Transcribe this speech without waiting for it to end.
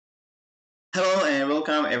Hello and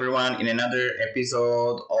welcome everyone in another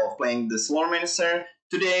episode of playing the Slormancer.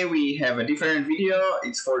 Today we have a different video.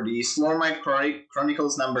 It's for the Slormite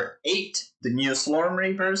Chronicles number 8, the new Slorm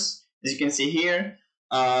Reapers, as you can see here.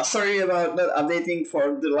 Sorry about not updating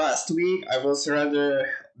for the last week. I was rather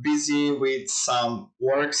busy with some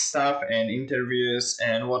work stuff and interviews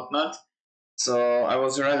and whatnot. So I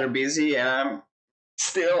was rather busy and I'm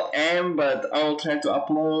still am, but I'll try to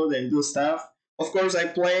upload and do stuff. Of course, I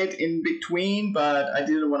played in between, but I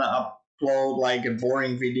didn't want to upload like a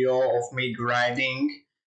boring video of me grinding,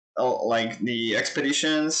 like the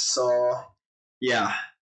expeditions. So yeah,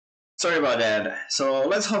 sorry about that. So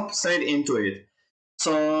let's hop straight into it.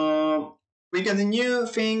 So we got a new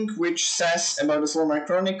thing which says about the Slormite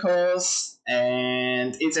Chronicles,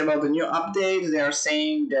 and it's about the new update. They are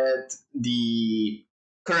saying that the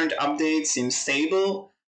current update seems stable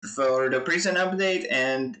for the prison update,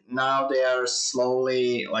 and now they are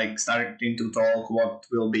slowly like starting to talk what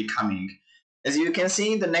will be coming. As you can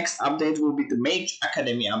see, the next update will be the Mage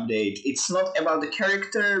Academy update. It's not about the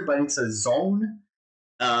character, but it's a zone.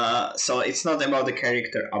 So it's not about the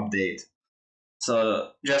character update. So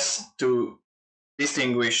just to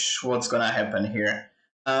distinguish what's gonna happen here.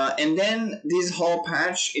 And then this whole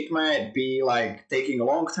patch, it might be like taking a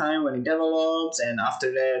long time when it develops, and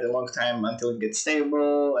after that, a long time until it gets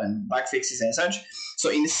stable and bug fixes and such. So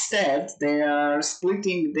instead, they are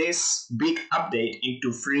splitting this big update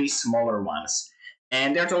into three smaller ones.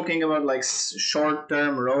 And they're talking about like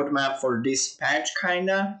short-term roadmap for this patch,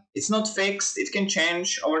 kinda. It's not fixed. It can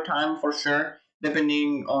change over time for sure,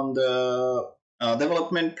 depending on the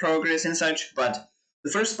development progress and such. But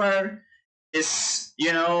the first part is,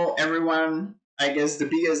 everyone, I guess the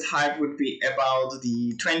biggest hype would be about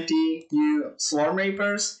the 20 new Slorm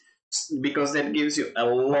Reapers, because that gives you a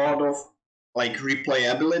lot of like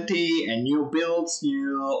replayability and new builds,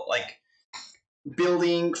 new like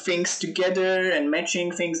building things together and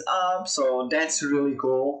matching things up. So that's really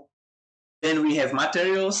cool. Then we have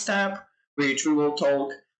materials tab, which we will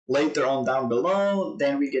talk later on down below.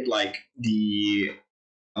 Then we get like the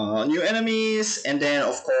new enemies, and then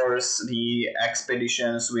of course the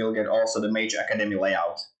expeditions will get also the Mage Academy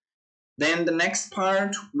layout. Then the next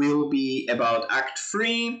part will be about Act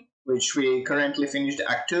 3, which we currently finished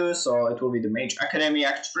Act 2, so it will be the Mage Academy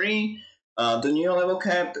Act 3. The new level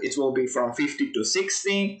cap, it will be from 50 to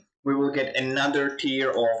 60. We will get another tier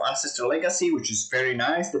of Ancestor Legacy, which is very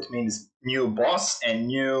nice. That means new boss and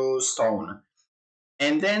new stone.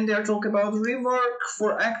 And then they'll talk about rework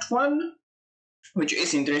for Act 1, which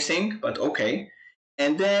is interesting, but okay.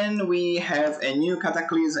 And then we have a new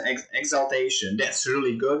Cataclysm Exaltation. That's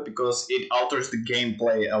really good because it alters the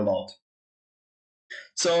gameplay a lot.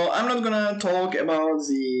 So I'm not gonna talk about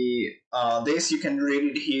the this. You can read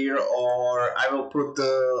it here, or I will put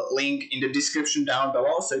the link in the description down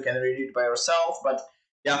below so you can read it by yourself. But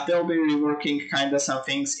yeah, they'll be reworking kind of some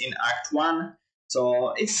things in Act 1.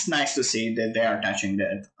 So it's nice to see that they are touching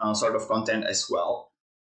that sort of content as well.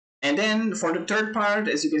 And then for the third part,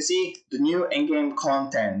 as you can see, the new endgame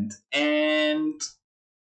content. And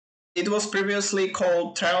it was previously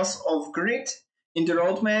called Trials of Grit in the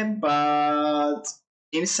roadmap, but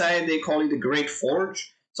inside they call it the Great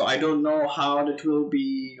Forge. So I don't know how that will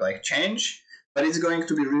be like changed, but it's going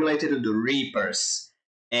to be related to the Reapers.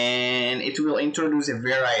 And it will introduce a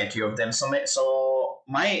variety of them. So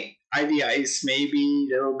my idea is maybe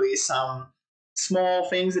there will be some small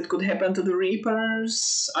things that could happen to the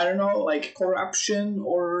Reapers. I don't know, like corruption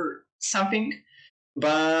or something.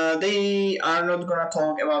 But they are not gonna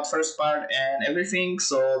talk about first part and everything.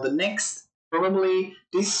 So the next, probably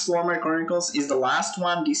this Slormite Chronicles is the last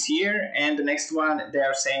one this year, and the next one they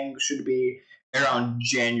are saying should be around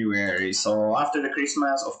January. So after the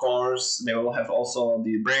Christmas, of course, they will have also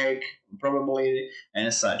the break probably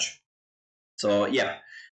and such. So yeah,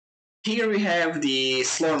 here we have the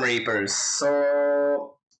Slorm Reapers.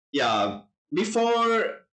 So yeah,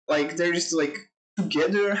 before like there is like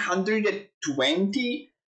together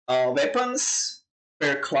 120 weapons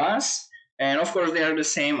per class, and of course they are the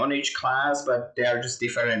same on each class, but they are just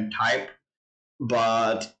different type.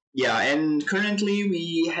 But yeah, and currently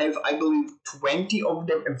we have, I believe, 20 of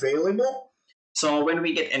them available. So when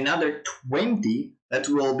we get another 20, that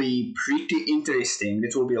will be pretty interesting.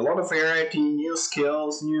 It will be a lot of variety, new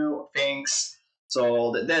skills, new things.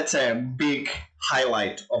 So that's a big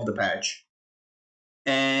highlight of the patch.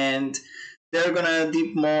 And they're gonna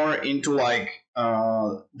deep more into like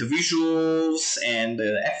the visuals and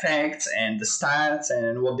the effects and the stats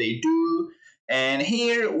and what they do. And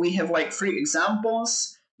here we have like three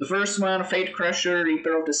examples. The first one, Fate Crusher,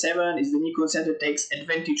 Reaper of the Seven, is the new concept that takes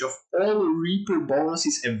advantage of all Reaper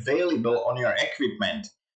bonuses available on your equipment.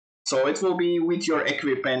 So it will be with your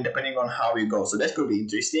equipment depending on how you go. So that could be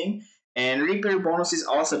interesting. And Reaper bonuses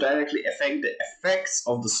also directly affect the effects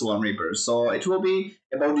of the Slorm Reaper. So it will be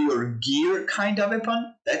about your gear kind of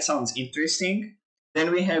weapon. That sounds interesting.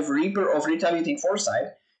 Then we have Reaper of Retaliating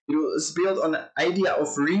Foresight. It was built on the idea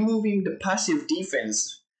of removing the passive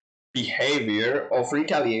defense behavior of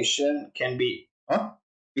retaliation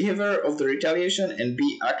behavior of the retaliation and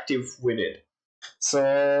be active with it.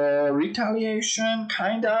 So retaliation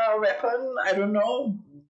kinda weapon, I don't know.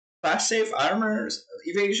 Passive armor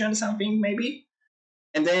evasion something maybe.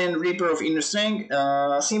 And then Reaper of Inner Strength,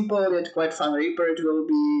 simple yet quite fun Reaper. It will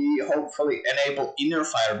be hopefully enable inner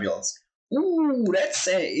fire builds. Ooh, that's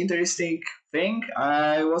an interesting thing.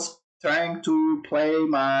 I was trying to play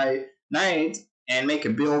my knight and make a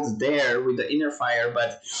build there with the inner fire,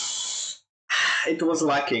 but it was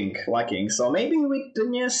lacking. So maybe with the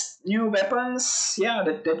new weapons, yeah,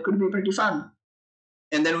 that could be pretty fun.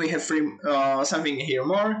 And then we have something here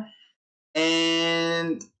more.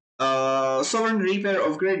 And Sovereign Reaper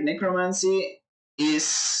of Great Necromancy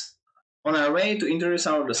is on our way to introduce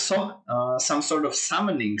some sort of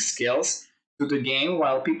summoning skills to the game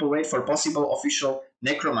while people wait for possible official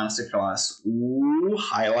Necromancer class. Ooh,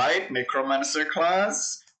 highlight Necromancer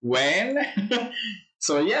class? When?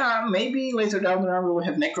 So yeah, maybe later down the line we will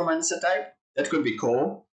have Necromancer type. That could be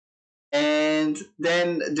cool. And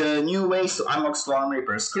then the new ways to unlock Slorm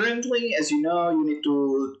Reapers. Currently, as you know, you need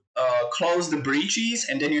to close the breaches,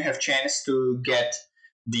 and then you have chance to get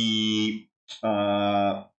the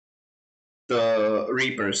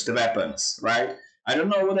Reapers, the weapons, right? I don't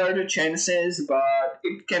know what are the chances, but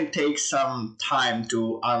it can take some time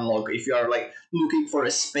to unlock if you are like looking for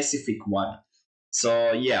a specific one.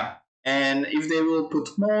 So yeah, and if they will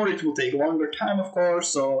put more, it will take longer time, of course.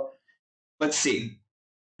 So let's see.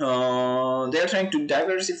 They're trying to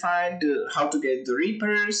diversify how to get the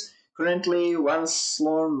Reapers. Currently, one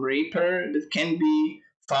Slorm Reaper that can be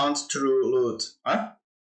found through loot. Huh?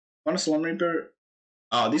 One Slorm Reaper.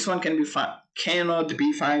 Oh, this one cannot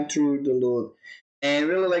be found through the loot. And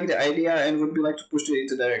really like the idea and would be like to push it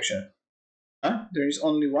into direction. Huh? There is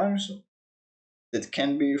only one that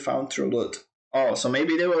can be found through loot. Oh, so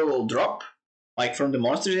maybe they will drop, like from the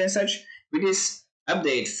monsters and such. With this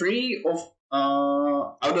update, 3 of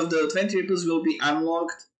out of the 20 ripples will be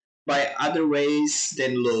unlocked by other ways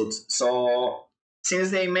than loot. So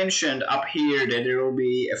since they mentioned up here that there will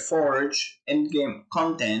be a forge endgame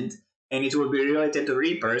content and it will be related to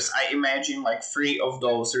reapers, I imagine like 3 of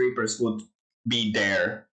those reapers would be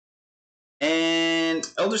there. And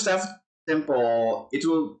Elder Staff Temple,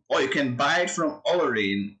 you can buy it from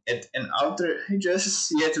Olorin at an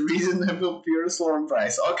outrageous yet reasonable pure slorm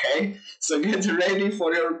price. Okay, so get ready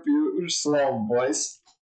for your pure slorm, boys.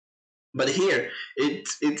 But here,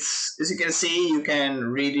 it's as you can see, you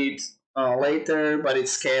can read it later, but it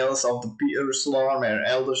scales of the pure slorm and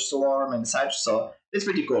elder slorm and such, so it's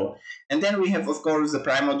pretty cool. And then we have, of course, the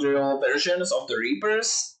primordial versions of the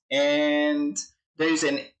Reapers, and there is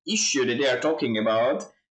an issue that they are talking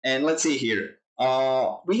about. And let's see here.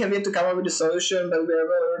 We have yet to come up with a solution, but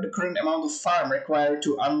wherever the current amount of farm required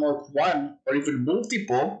to unlock one or even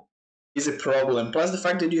multiple is a problem. Plus the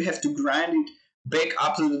fact that you have to grind it back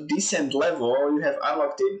up to the decent level, you have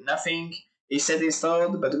unlocked it, nothing is set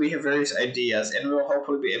installed, but we have various ideas and we'll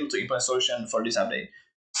hopefully be able to implement a solution for this update.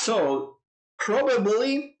 So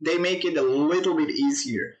probably they make it a little bit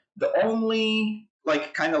easier. The only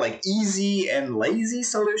kind of easy and lazy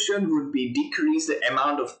solution would be decrease the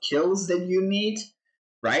amount of kills that you need,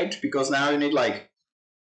 right? Because now you need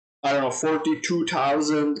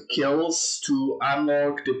 42,000 kills to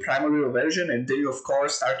unlock the primary version, and then you of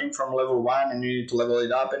course starting from level 1 and you need to level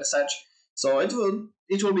it up and such. So it will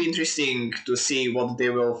be interesting to see what they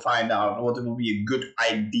will find out, what will be a good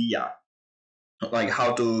idea, like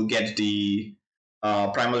how to get the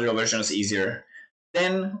primordial versions easier.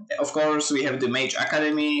 Then, of course, we have the Mage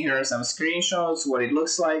Academy. Here are some screenshots, what it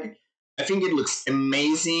looks like. I think it looks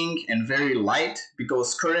amazing and very light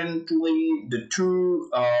because currently the two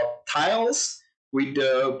tiles with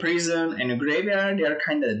the prison and the graveyard, they are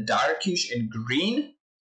kind of darkish and green.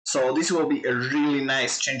 So this will be a really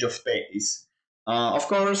nice change of pace. Of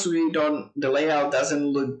course, the layout doesn't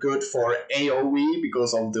look good for AoE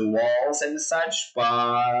because of the walls and such,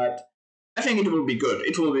 but I think it will be good.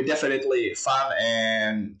 It will be definitely fun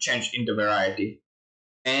and change in the variety.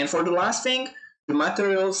 And for the last thing, the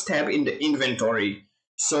materials tab in the inventory.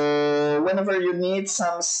 So whenever you need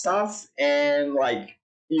some stuff and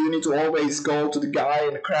you need to always go to the guy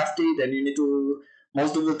and craft it, and you need to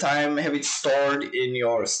most of the time have it stored in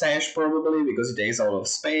your stash probably because it takes a lot of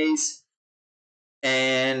space.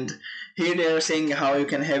 And here they're saying how you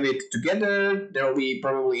can have it together. There will be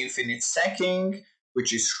probably infinite stacking,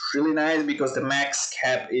 which is really nice because the max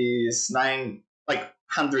cap is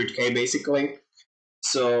 100k basically.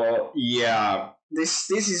 So yeah, this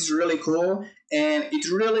is really cool, and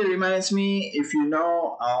it really reminds me, if you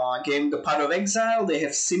know game The Path of Exile, they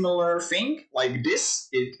have similar thing like this.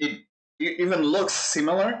 It even looks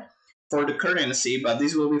similar for the currency, but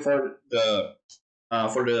this will be for the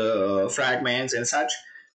fragments and such.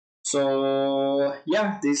 So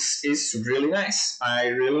yeah, this is really nice. I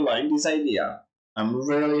really like this idea. I'm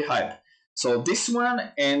really hyped. So this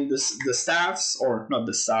one and the staffs, or not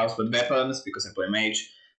the staffs, but weapons, because I play mage.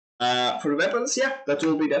 For the weapons, yeah, that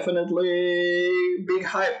will be definitely big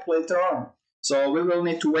hype later on. So we will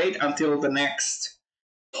need to wait until the next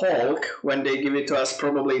talk when they give it to us,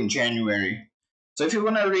 probably in January. So if you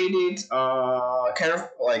wanna read it,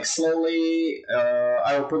 slowly,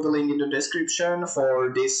 I will put the link in the description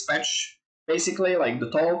for this patch, basically like the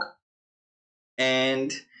talk.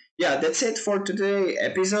 And yeah, that's it for today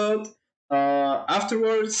episode.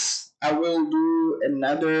 Afterwards, I will do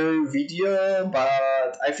another video,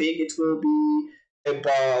 but I think it will be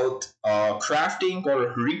about crafting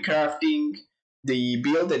or recrafting the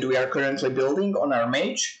build that we are currently building on our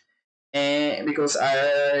mage. And because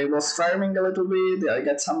I was farming a little bit, I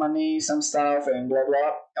got some money, some stuff, and blah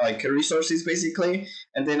blah, like resources basically.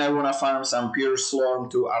 And then I wanna farm some pure slorm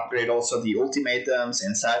to upgrade also the ultimatums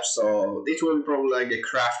and such. So it will be probably like a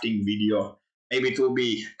crafting video. Maybe it will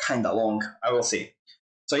be kinda long. I will see.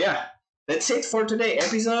 So yeah, that's it for today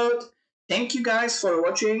episode. Thank you guys for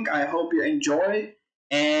watching. I hope you enjoyed,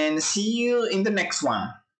 and see you in the next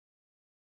one.